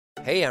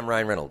Hey, I'm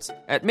Ryan Reynolds.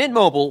 At Mint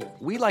Mobile,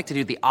 we like to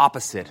do the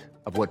opposite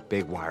of what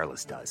Big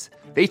Wireless does.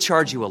 They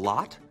charge you a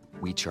lot,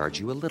 we charge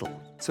you a little.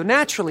 So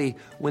naturally,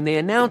 when they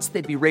announced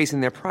they'd be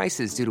raising their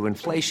prices due to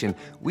inflation,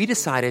 we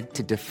decided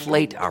to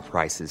deflate our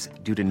prices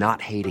due to not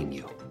hating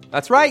you.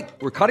 That's right.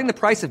 We're cutting the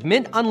price of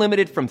Mint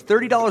Unlimited from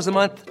 $30 a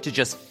month to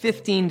just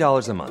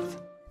 $15 a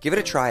month. Give it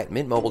a try at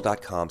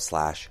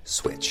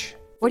mintmobile.com/switch.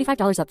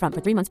 $45 up front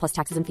for 3 months plus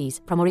taxes and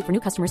fees. Promo rate for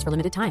new customers for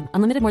limited time.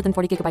 Unlimited more than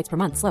 40 gigabytes per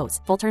month. Slows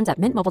full terms at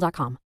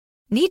mintmobile.com.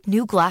 Need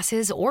new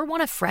glasses or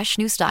want a fresh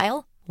new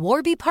style?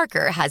 Warby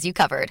Parker has you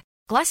covered.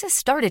 Glasses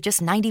start at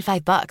just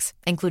 $95,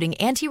 including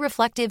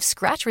anti-reflective,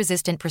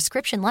 scratch-resistant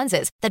prescription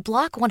lenses that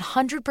block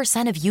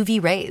 100% of UV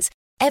rays.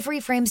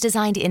 Every frame's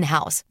designed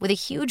in-house with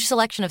a huge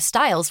selection of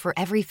styles for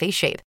every face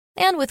shape.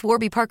 And with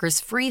Warby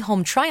Parker's free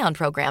home try-on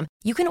program,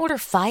 you can order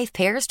 5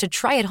 pairs to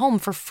try at home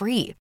for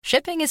free.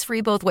 Shipping is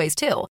free both ways,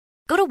 too.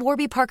 Go to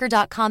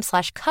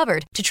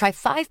warbyparker.com/covered to try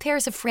 5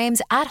 pairs of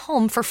frames at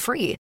home for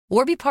free.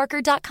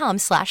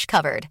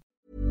 warbyparker.com/covered.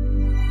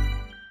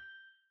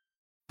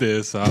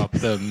 Det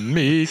satt en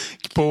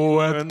mick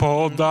på ett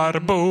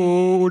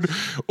poddarbord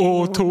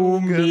och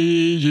tom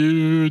i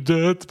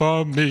ljudet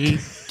var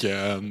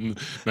micken.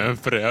 Men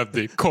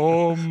Freddy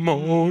kom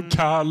och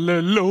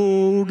Kalle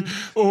log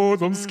och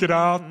de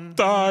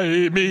skrattade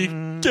i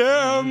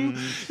micken.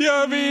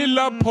 Jag vill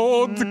ha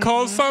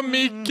podcasta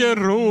micken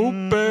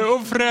rope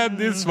och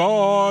Freddy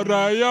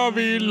svara. Jag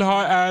vill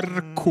ha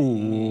RK.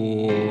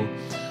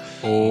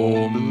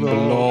 Om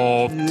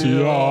blott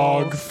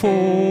jag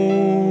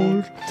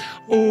får,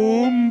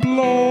 om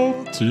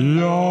blott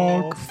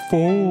jag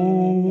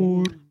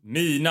får.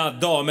 Mina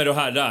damer och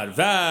herrar,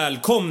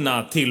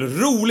 välkomna till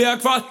Roliga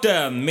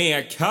Kvarten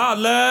med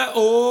Kalle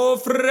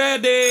och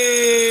Freddy!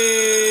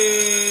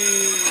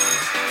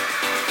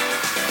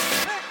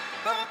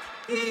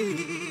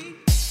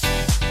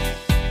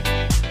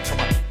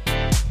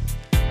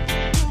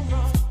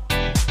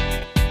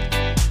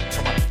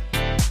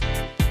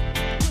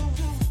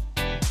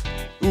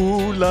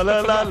 La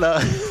la la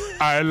la.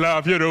 I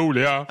love you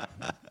roliga.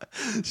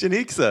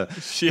 Tjenixe.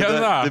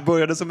 Tjena. Det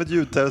började som ett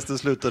ljudtest och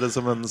slutade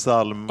som en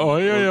psalm.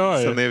 Oj, oj,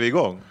 oj. Sen är vi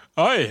igång.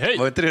 Oj, hej.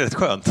 Var inte det rätt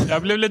skönt?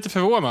 Jag blev lite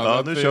förvånad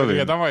att nu vi kör vi.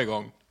 redan var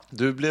igång.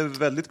 Du blev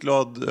väldigt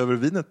glad över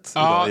vinet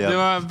Ja, idag igen. det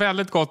var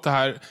väldigt gott det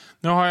här.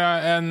 Nu har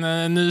jag en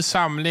ny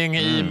samling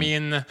i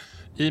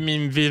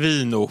min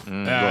Vivino.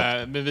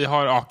 Men vi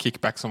har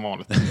kickback som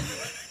vanligt.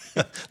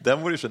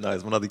 Den var ju så nice.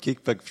 Man hade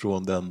kickback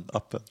från den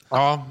appen.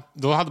 Ja,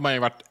 då hade man ju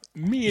varit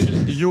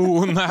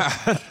miljonär.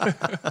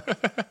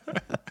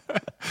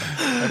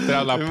 Efter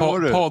alla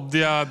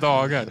poddiga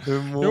dagar.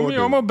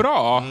 Jag mår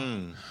bra.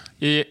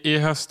 I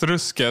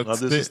höstrusket. Ja,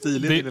 du är så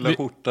stilig i din lilla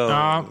skjorta.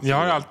 Ja, jag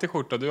har alltid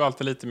skjorta. Du är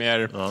alltid lite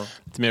mer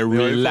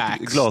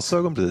relaxed.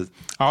 Glasögon precis.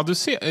 Ja,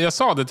 jag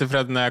sa det till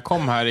Fred när jag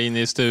kom här in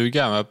i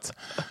stugan att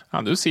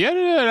du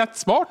ser rätt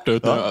smart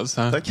ut nu.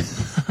 Alltså. Tack.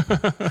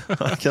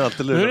 Jag kan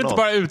alltid lura nu är det någon.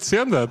 inte bara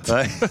utseendet.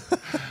 Nej.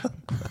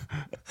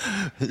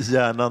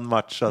 Hjärnan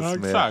matchas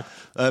med...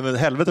 Nej, men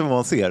helvete vad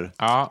man ser.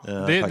 Ja,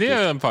 det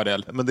är en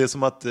fördel. Men det är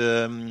som att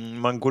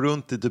man går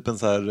runt i typ en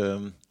så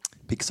här...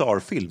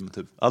 Pixar-film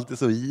typ. Allt är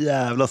så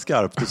jävla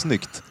skarpt och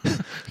snyggt.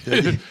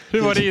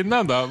 Hur var det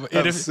innan då?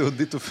 Är det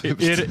suddigt och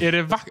fult? Är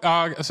det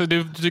alltså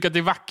du tycker att det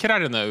är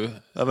vackrare nu?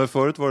 Ja, men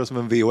förut var det som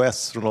en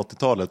VHS från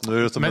 80-talet. Nu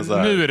är det som men en så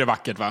här... nu är det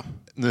vackert, va?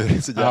 Nu är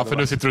det så jävla för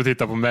nu sitter du och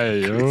tittar på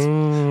mig.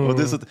 Och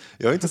det är så att,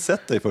 jag har inte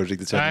sett dig förut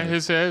riktigt. Nej,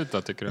 hur ser jag ut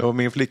då, tycker du? Och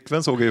min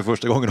flickvän såg jag ju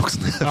första gången också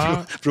när jag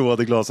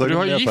provade glasögon. Du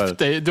har ju gift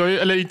dig,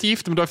 eller inte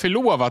gift, men du har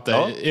förlovat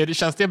dig. Ja.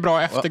 Känns det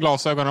bra efter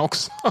glasögonen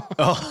också?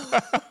 Ja.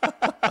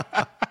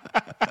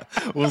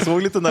 Hon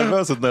såg lite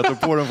nervös ut när jag tog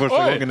på den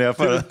första gången i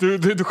affären.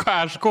 Du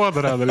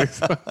skärskådade henne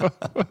liksom.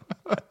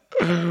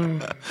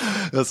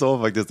 Jag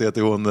sa faktiskt det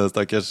till hon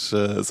stackars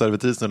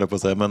servitrisen på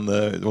sig, men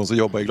hon som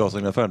jobbar i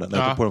glasögonaffären när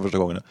jag tog på den första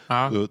gången.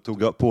 Då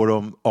tog jag på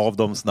dem av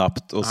dem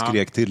snabbt och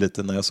skrek till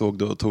lite när jag såg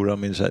då Tora,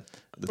 min tjej.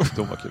 Det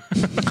tyckte hon var kul.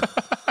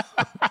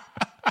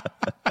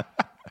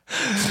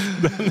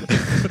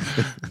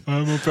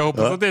 Jag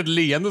hoppas att det är ett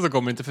leende som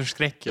kommer inte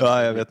förskräcka.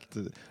 Ja, jag vet.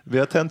 Vi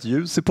har tänt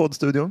ljus i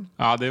poddstudion.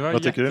 Ja, det var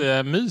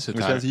jättemysigt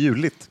här. Det känns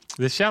juligt.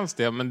 Det känns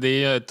det, men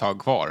det är ett tag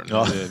kvar.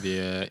 Ja. Vi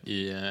är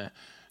i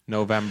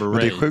November Rains.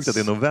 Men det är sjukt att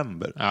det är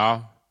november.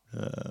 Ja.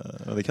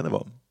 Det kan det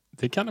vara.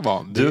 Det kan det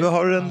vara. Du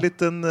har en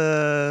liten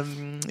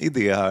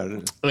idé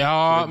här.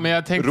 Ja, men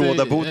jag tänkte...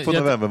 Råda bot på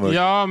novembermörk.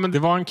 Ja, men det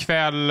var en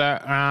kväll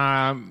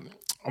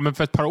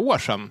för ett par år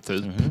sedan,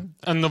 typ.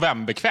 En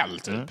novemberkväll,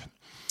 typ.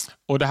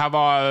 Och det här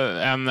var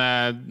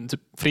en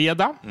typ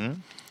fredag.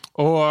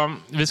 Och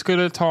vi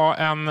skulle ta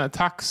en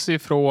taxi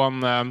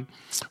från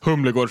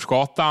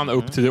Humlegårdsgatan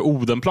upp till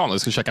Odenplan. Vi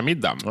skulle käka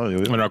middag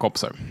med några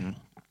kompisar.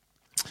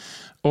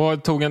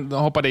 Och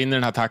hoppade in i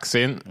den här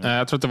taxin.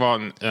 Jag tror att det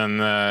var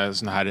en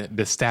sån här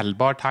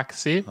beställbar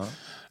taxi.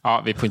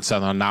 Ja, vi får inte säga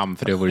några namn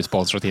för det vore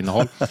sponsrat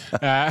innehåll.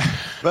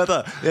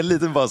 Vänta, en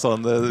liten bara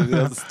sån.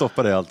 Jag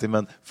stoppar dig alltid.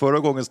 Men förra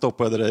gången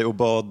stoppade jag dig och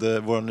bad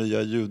vår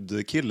nya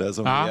ljudkille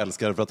som vi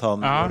älskar för att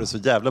han gör det så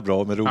jävla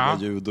bra med roliga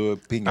ljud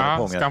och pingar och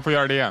pångar. Ska han få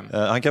göra det igen?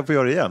 Han kan få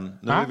göra det igen.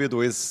 Nu är vi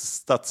då i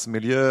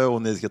stadsmiljö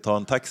och ni ska ta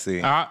en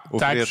taxi.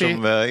 Och för er som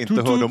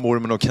inte hörde om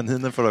Ormen och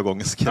kaninen förra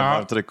gången så kan jag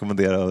varmt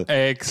rekommendera att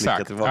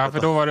exakt. Ja, för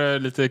då var det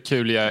lite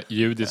kuliga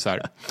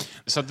ljudisar.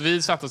 Så att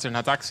vi satt oss i den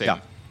här taxin. Ja.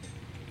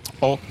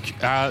 Och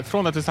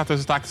från att vi satte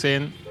oss i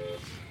taxin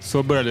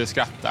så började vi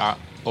skratta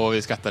och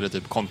vi skrattade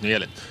typ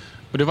kontinuerligt.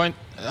 Och det var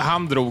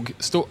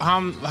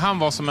han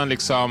var som en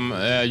liksom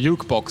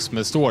jukebox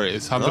med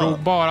stories. Han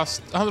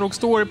drog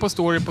story på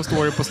story på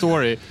story på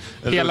story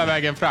hela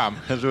vägen fram.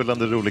 En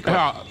rullande rolig kvart.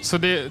 Ja, så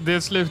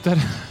det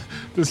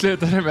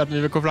slutade med att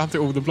vi kom fram till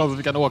Odenplan så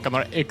vi kan åka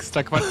några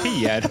extra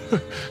kvarter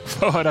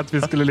för att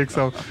vi skulle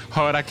liksom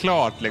höra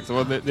klart liksom.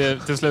 Och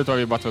till slut var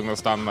vi bara tvungna att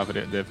stanna för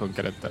det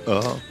funkade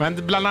inte.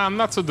 Men bland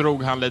annat så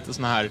drog han lite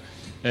såna här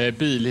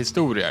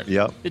bilhistorier.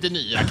 Ja. Lite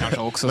nya kanske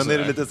också. Men är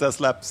det lite så här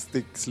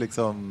slapsticks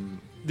liksom?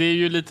 Det är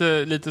ju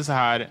lite så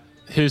här,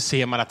 hur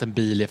ser man att en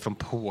bil är från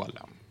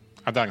Polen?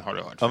 Ja, den har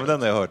du hört. Ja, men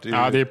den har jag hört.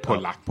 Ja, det är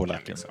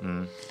Polack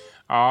liksom.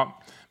 Ja.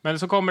 Men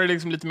så kommer det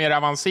liksom lite mer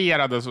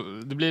avancerade.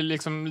 Det blir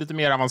liksom lite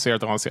mer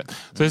avancerat.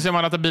 Så hur ser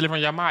man att en bil är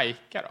från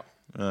Jamaica då?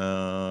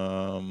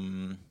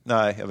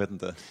 Nej, jag vet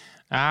inte.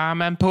 Ja,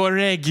 men på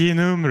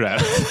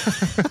reggae-numret.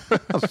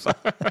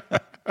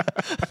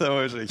 Det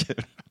var ju så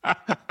kul.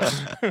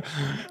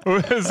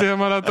 Och hur ser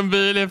man att en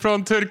bil är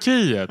från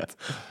Turkiet?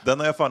 Den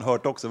har jag fan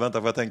hört också. Vänta,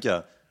 får jag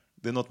tänka.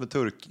 Det är något med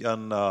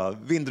turkarna.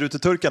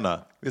 Vindruteturkarna.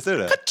 Visst är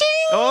det?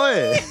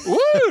 Oj!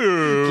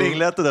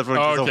 Klinglät det där från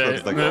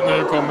Kristoffer.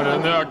 Okay.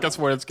 Nu ökar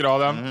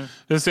svårighetsgraden.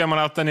 Hur ser man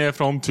att den är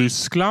från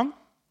Tyskland?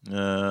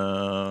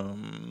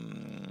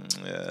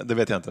 Det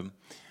vet jag inte.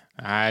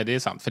 Nej, det är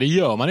sant. För det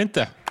gör man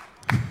inte.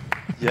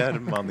 Gör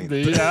man inte.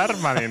 Det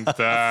gör man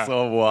inte.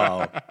 Så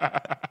wow.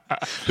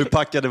 Hur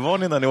packade var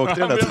ni när ni åkte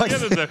i den där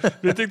taxin?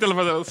 Vi tyckte i alla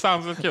fall att det var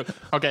samtidigt kul.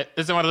 Okej,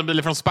 det ser man att en bil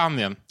är från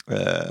Spanien.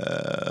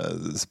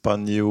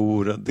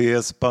 Spanjor. Det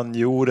är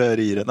spanjorer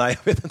i det. Nej,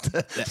 jag vet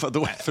inte.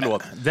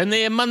 Förlåt. Den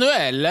är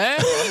manuell.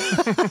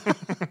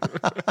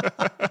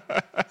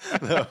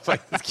 Det var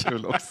faktiskt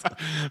kul också.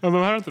 Ja, de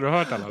här har inte du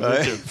hört alla.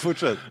 Nej,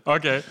 fortsätt.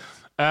 Okej.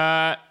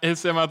 Hur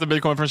ser man att en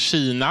bil kommer från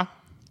Kina?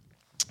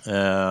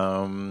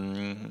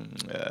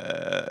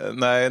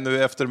 Nej,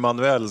 nu efter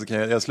manuell så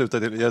kan jag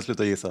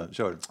slutar gissa.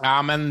 Kör.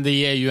 Ja, men det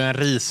är ju en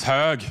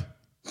rishög.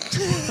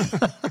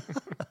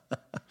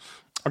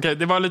 Okej,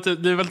 det var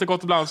lite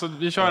gott ibland så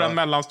vi kör en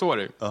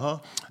mellanstory.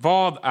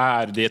 Vad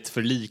är det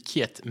för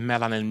likhet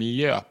mellan en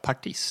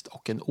miljöpartist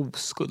och en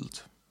oskuld?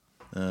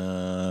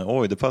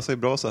 Oj, det passar ju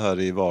bra så här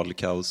i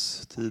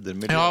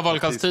valkaostider. Ja,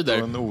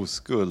 valkaostider. Och en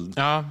oskuld.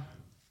 Ja.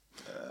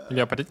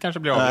 Miljöpartiet kanske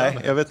blir avgörande.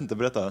 Nej, jag vet inte.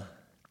 Berätta.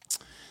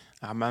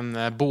 Ja,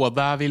 men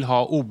båda vill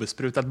ha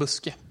obesprutad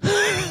buske.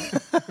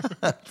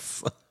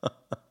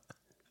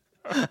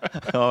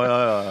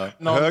 Ja.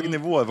 Hög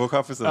nivå på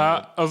chaffisen.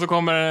 Ja, och så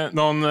kommer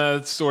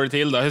någon story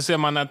till då. Hur ser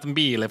man att en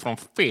bil är från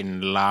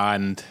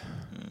Finland?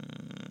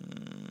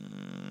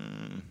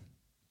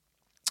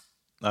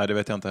 Nej, det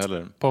vet jag inte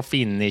heller. På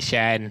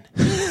finishen.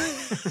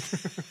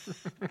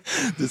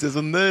 Du ser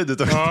så nöjd ut.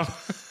 Ja.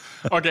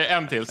 Okej,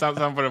 en till. Sen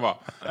får det vara.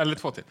 Eller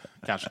två till,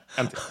 kanske.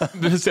 En till.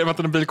 Du ser att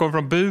en bil kommer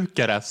från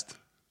Bukarest.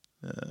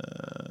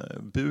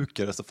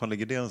 Bukarest, var fan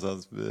ligger det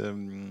någonstans?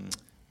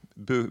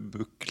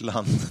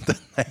 Buckland?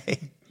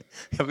 Nej.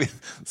 Jag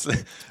vet.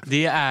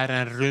 Det är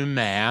en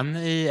rumän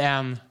i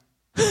en...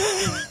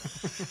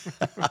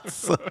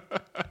 Alltså.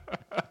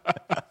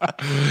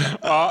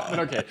 Ja, men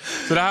okej.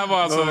 Så det här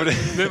var alltså...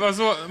 Det var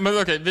så...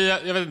 Men okej,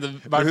 jag vet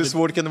inte varför... Hur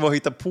svårt kan det vara att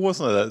hitta på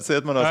sådana där? Säg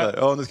att man har så här,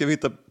 ja, nu ska vi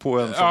hitta på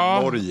en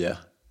från Norge.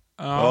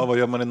 Ja, vad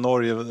gör man i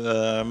Norge?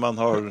 Man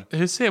har...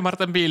 Hur ser man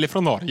att en bil är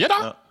från Norge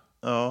då?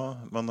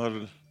 Ja, man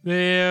har... Det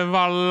är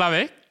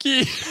Vallaväck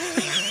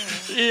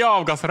i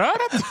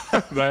avgasröret.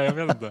 Nej, jag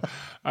vet inte.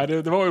 Nej,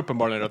 det var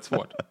uppenbarligen rätt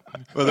svårt.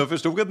 Men jag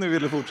förstod att ni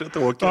ville fortsätta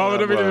åka. Ja, men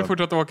då ville vi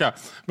fortsätta åka.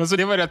 Men så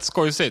det var rätt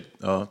skojsigt.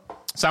 Ja.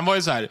 Sen var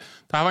det så här,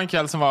 det här var en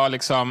kväll som var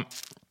liksom...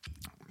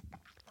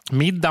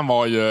 Middagen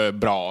var ju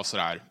bra och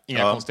sådär.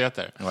 Inga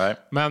konstigheter. Nej.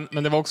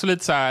 Men det var också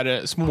lite så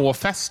här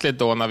småfestligt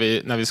då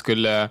när vi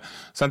skulle...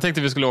 Sen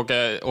tänkte vi skulle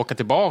åka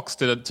tillbaks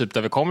till typ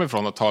där vi kom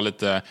ifrån och ta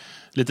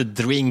lite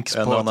drinks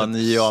en på... En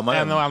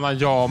och annan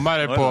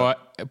jamare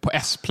på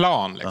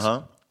S-plan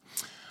liksom.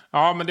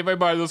 Ja, men det var ju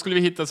bara... Då skulle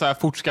vi hitta så här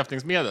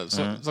fortskaffningsmedel.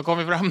 Så kom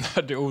vi fram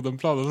där till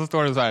Odenplan och så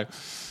står det så här...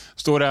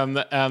 Står det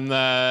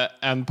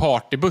en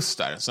partybuss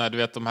där. Så här, du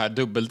vet de här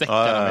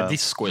dubbeldäckarna med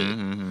disco i.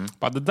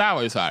 Bara, det där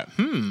var ju så här.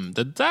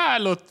 Det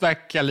där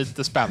verkar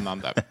lite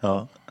spännande.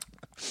 Ja.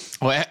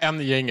 Och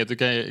en i gänget, du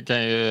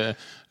kan ju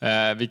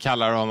vi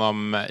kallar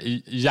honom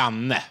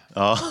Janne.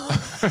 Ja.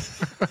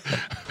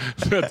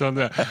 Vet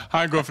du,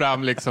 han går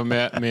fram liksom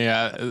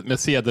med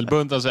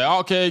sedelbunt och säger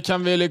okej,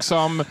 kan vi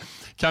liksom...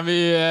 Kan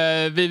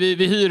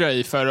vi hyra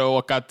dig för att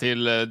åka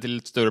till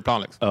ett större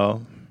plan liksom?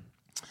 Ja.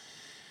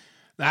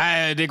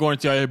 Nej, det går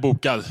inte. Jag är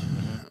bokad.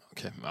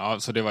 okej. Ja,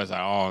 så det var så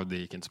här, ja, det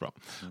gick inte så bra.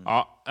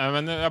 Ja,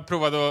 men jag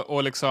provade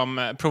och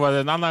liksom provade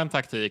en annan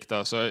taktik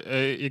då, så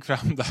jag gick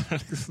fram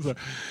där liksom så.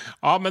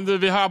 Ja, men du,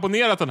 vi har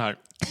abonnerat den här.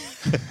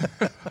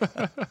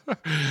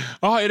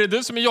 Ja, är det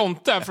du som är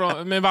Jonte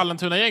med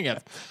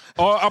Vallentuna-gänget?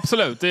 Ja,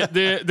 absolut,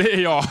 det är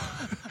jag.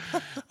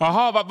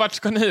 Jaha, vart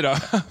ska ni då?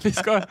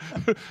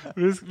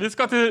 Vi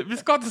ska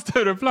till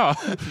Stureplan.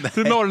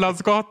 Till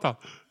Norrlandsgatan.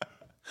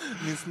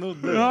 Min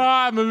snodde.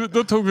 Ja, men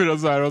då tog vi det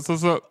så här.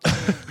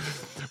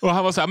 Och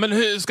han var så här, men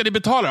hur ska ni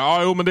betala?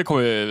 Ja, jo, men det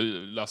kommer vi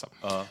lösa.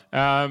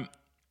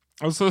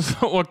 Och så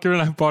åker vi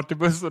den här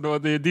partybussen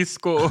och det är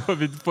disco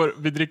och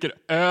vi dricker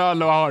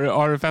öl och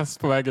har fest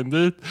på vägen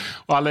dit.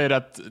 Och alla är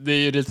rätt, det är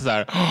ju lite så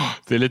här,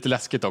 det är lite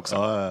läskigt också.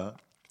 Ja.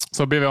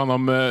 Så ber vi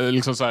honom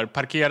liksom så här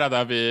parkera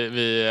där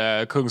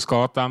vid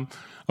Kungsgatan.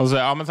 Och så,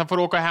 ja, men sen får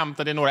du åka och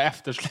hämta, det är några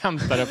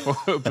eftersläntare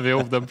uppe vid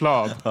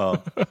Odenplan. Ja.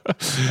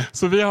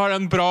 Så vi har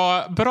en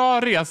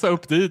bra resa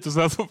upp dit och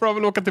sen så får de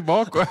väl åka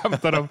tillbaka och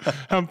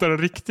hämta den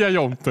riktiga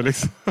Jonte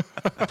liksom.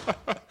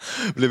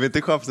 Blev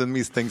inte Schafsen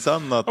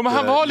misstänksam att ja,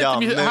 han var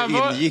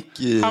Janne ingick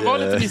i han var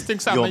lite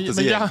misstänksam,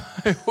 Jontes gäng?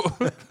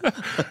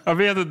 Jag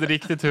vet inte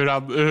riktigt hur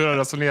han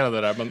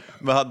resonerade där. Men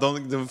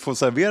de får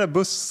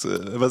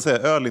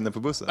servera öl inne på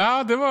bussen?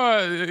 Ja,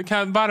 det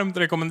kan varmt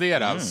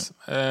rekommenderas.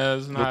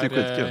 Låter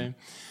skitkul.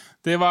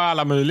 Det var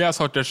alla möjliga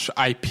sorters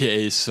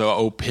IPAs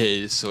och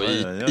OPAs och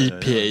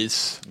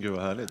EPAs. Gud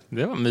vad härligt.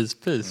 Det var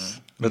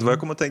myspis. Vet du vad jag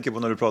kommer att tänka på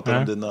när du pratar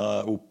om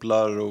dina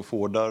Oplar och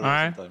Fordar? Och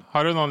nej, sånt där?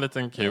 Har du någon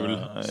liten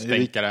kul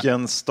stänkare? I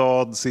vilken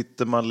stad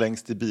sitter man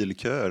längst i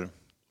bilköer?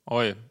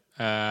 Oj,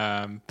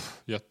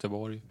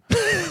 Göteborg.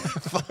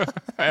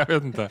 Jag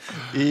vet inte.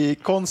 I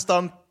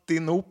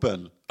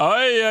Konstantinopel.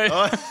 Oj.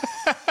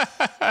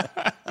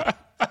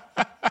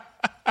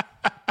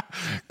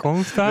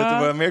 Konstant. Vet du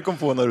vad jag mer kom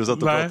på när du satt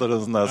och pratade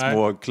om sådana här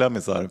små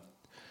klämmisar?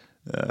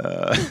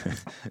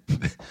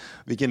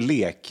 Vilken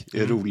lek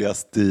är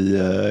roligast i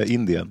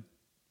Indien?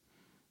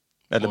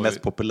 Eller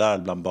mest populär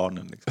bland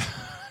barnen liksom.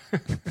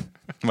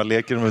 Man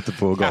leker dem ute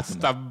på gatorna.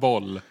 Kasta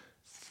boll.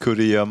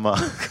 Kurragömma.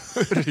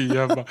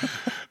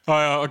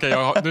 Ja,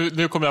 okej.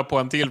 Nu kommer jag på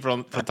en till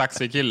från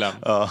taxikillen.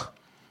 Ja.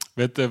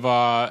 Vet du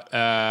vad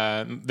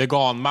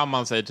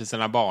veganmamman säger till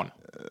sina barn?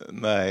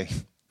 Nej.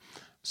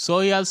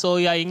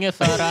 Soja,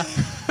 ingefära.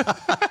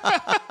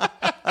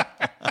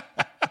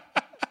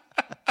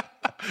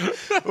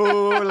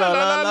 Oh la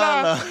la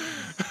la la.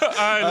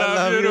 I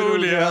love you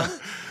roliga.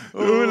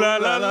 Oh la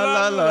la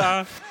la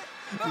la.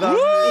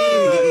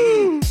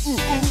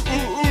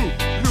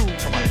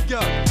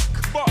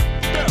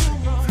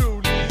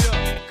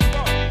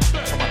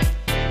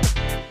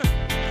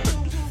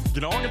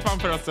 Gnaget vann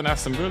förresten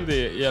SM-guld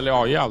i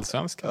LA i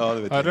Allsvenskan. Ja,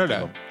 det vet jag. Hörde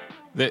det?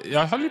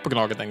 Jag höll ju på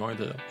Gnaget en gång i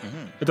tiden.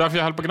 Vet du varför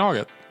jag höll på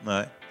Gnaget?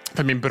 Nej.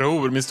 För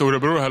min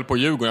storebror höll på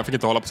Djurgården. Jag fick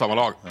inte hålla på samma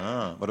lag.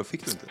 Vadå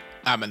fick du inte?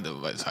 Nej, men det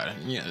var ju så här,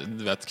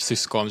 du vet,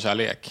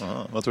 syskonkärlek.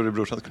 Vad tror du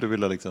brorsan skulle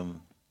vilja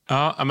liksom?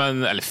 Ja,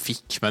 men, eller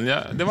fick, men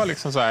det var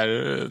liksom så här,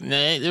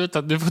 nej,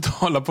 du får inte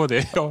hålla på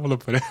det, jag håller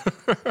på det.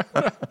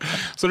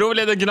 Så då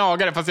blev det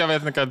Gnagare, fast jag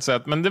vet inte vad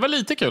säga, men det var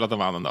lite kul att de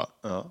vann en dag.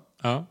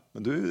 Ja.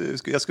 Men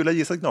jag skulle ha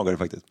gissat Gnagare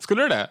faktiskt.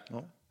 Skulle du det?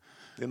 Ja.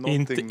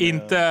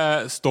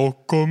 Inte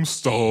Stockholms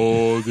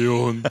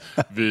stadion,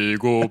 vi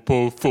går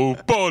på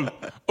fotboll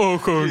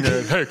och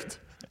sjunger högt.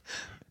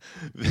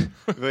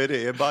 Vad är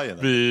det? Är Bayern?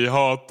 Vi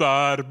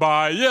hatar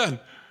Bayern.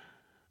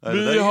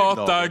 Vi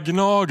hatar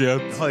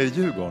Gnaget. Ja, är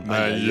Djurgården?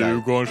 Nej,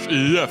 Djurgårdens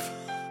IF.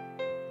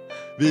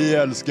 Vi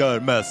älskar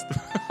mest.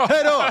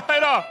 Hej då!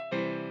 Hej då!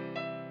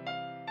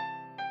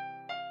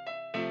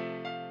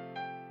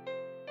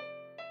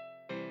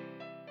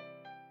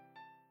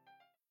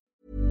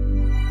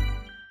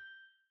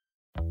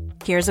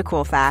 Here's a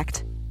cool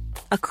fact.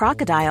 A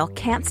crocodile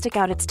can't stick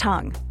out its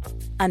tongue.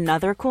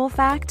 Another cool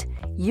fact,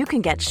 you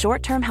can get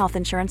short-term health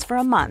insurance for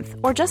a month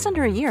or just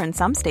under a year in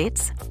some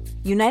states.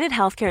 United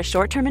Healthcare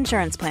short-term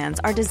insurance plans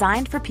are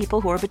designed for people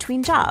who are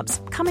between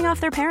jobs, coming off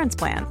their parents'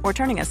 plan, or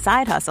turning a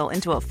side hustle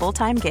into a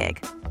full-time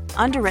gig.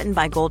 Underwritten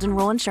by Golden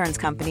Rule Insurance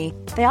Company,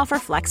 they offer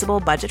flexible,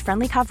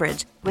 budget-friendly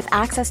coverage with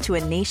access to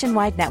a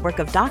nationwide network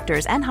of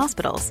doctors and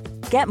hospitals.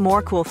 Get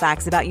more cool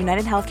facts about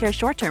United Healthcare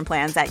short-term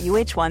plans at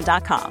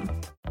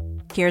uh1.com.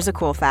 Here's a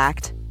cool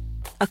fact.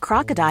 A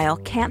crocodile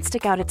can't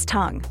stick out its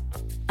tongue.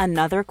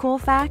 Another cool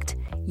fact,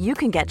 you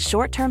can get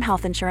short-term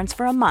health insurance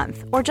for a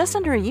month or just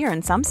under a year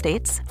in some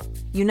states.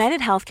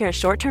 United Healthcare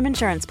short-term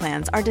insurance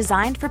plans are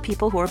designed for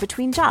people who are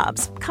between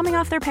jobs, coming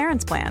off their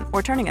parents' plan,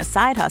 or turning a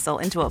side hustle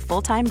into a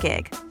full-time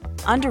gig.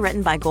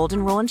 Underwritten by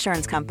Golden Rule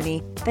Insurance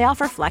Company, they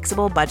offer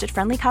flexible,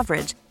 budget-friendly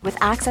coverage with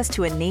access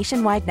to a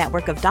nationwide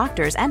network of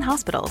doctors and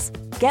hospitals.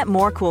 Get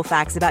more cool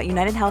facts about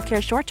United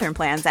Healthcare short-term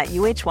plans at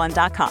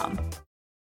uh1.com.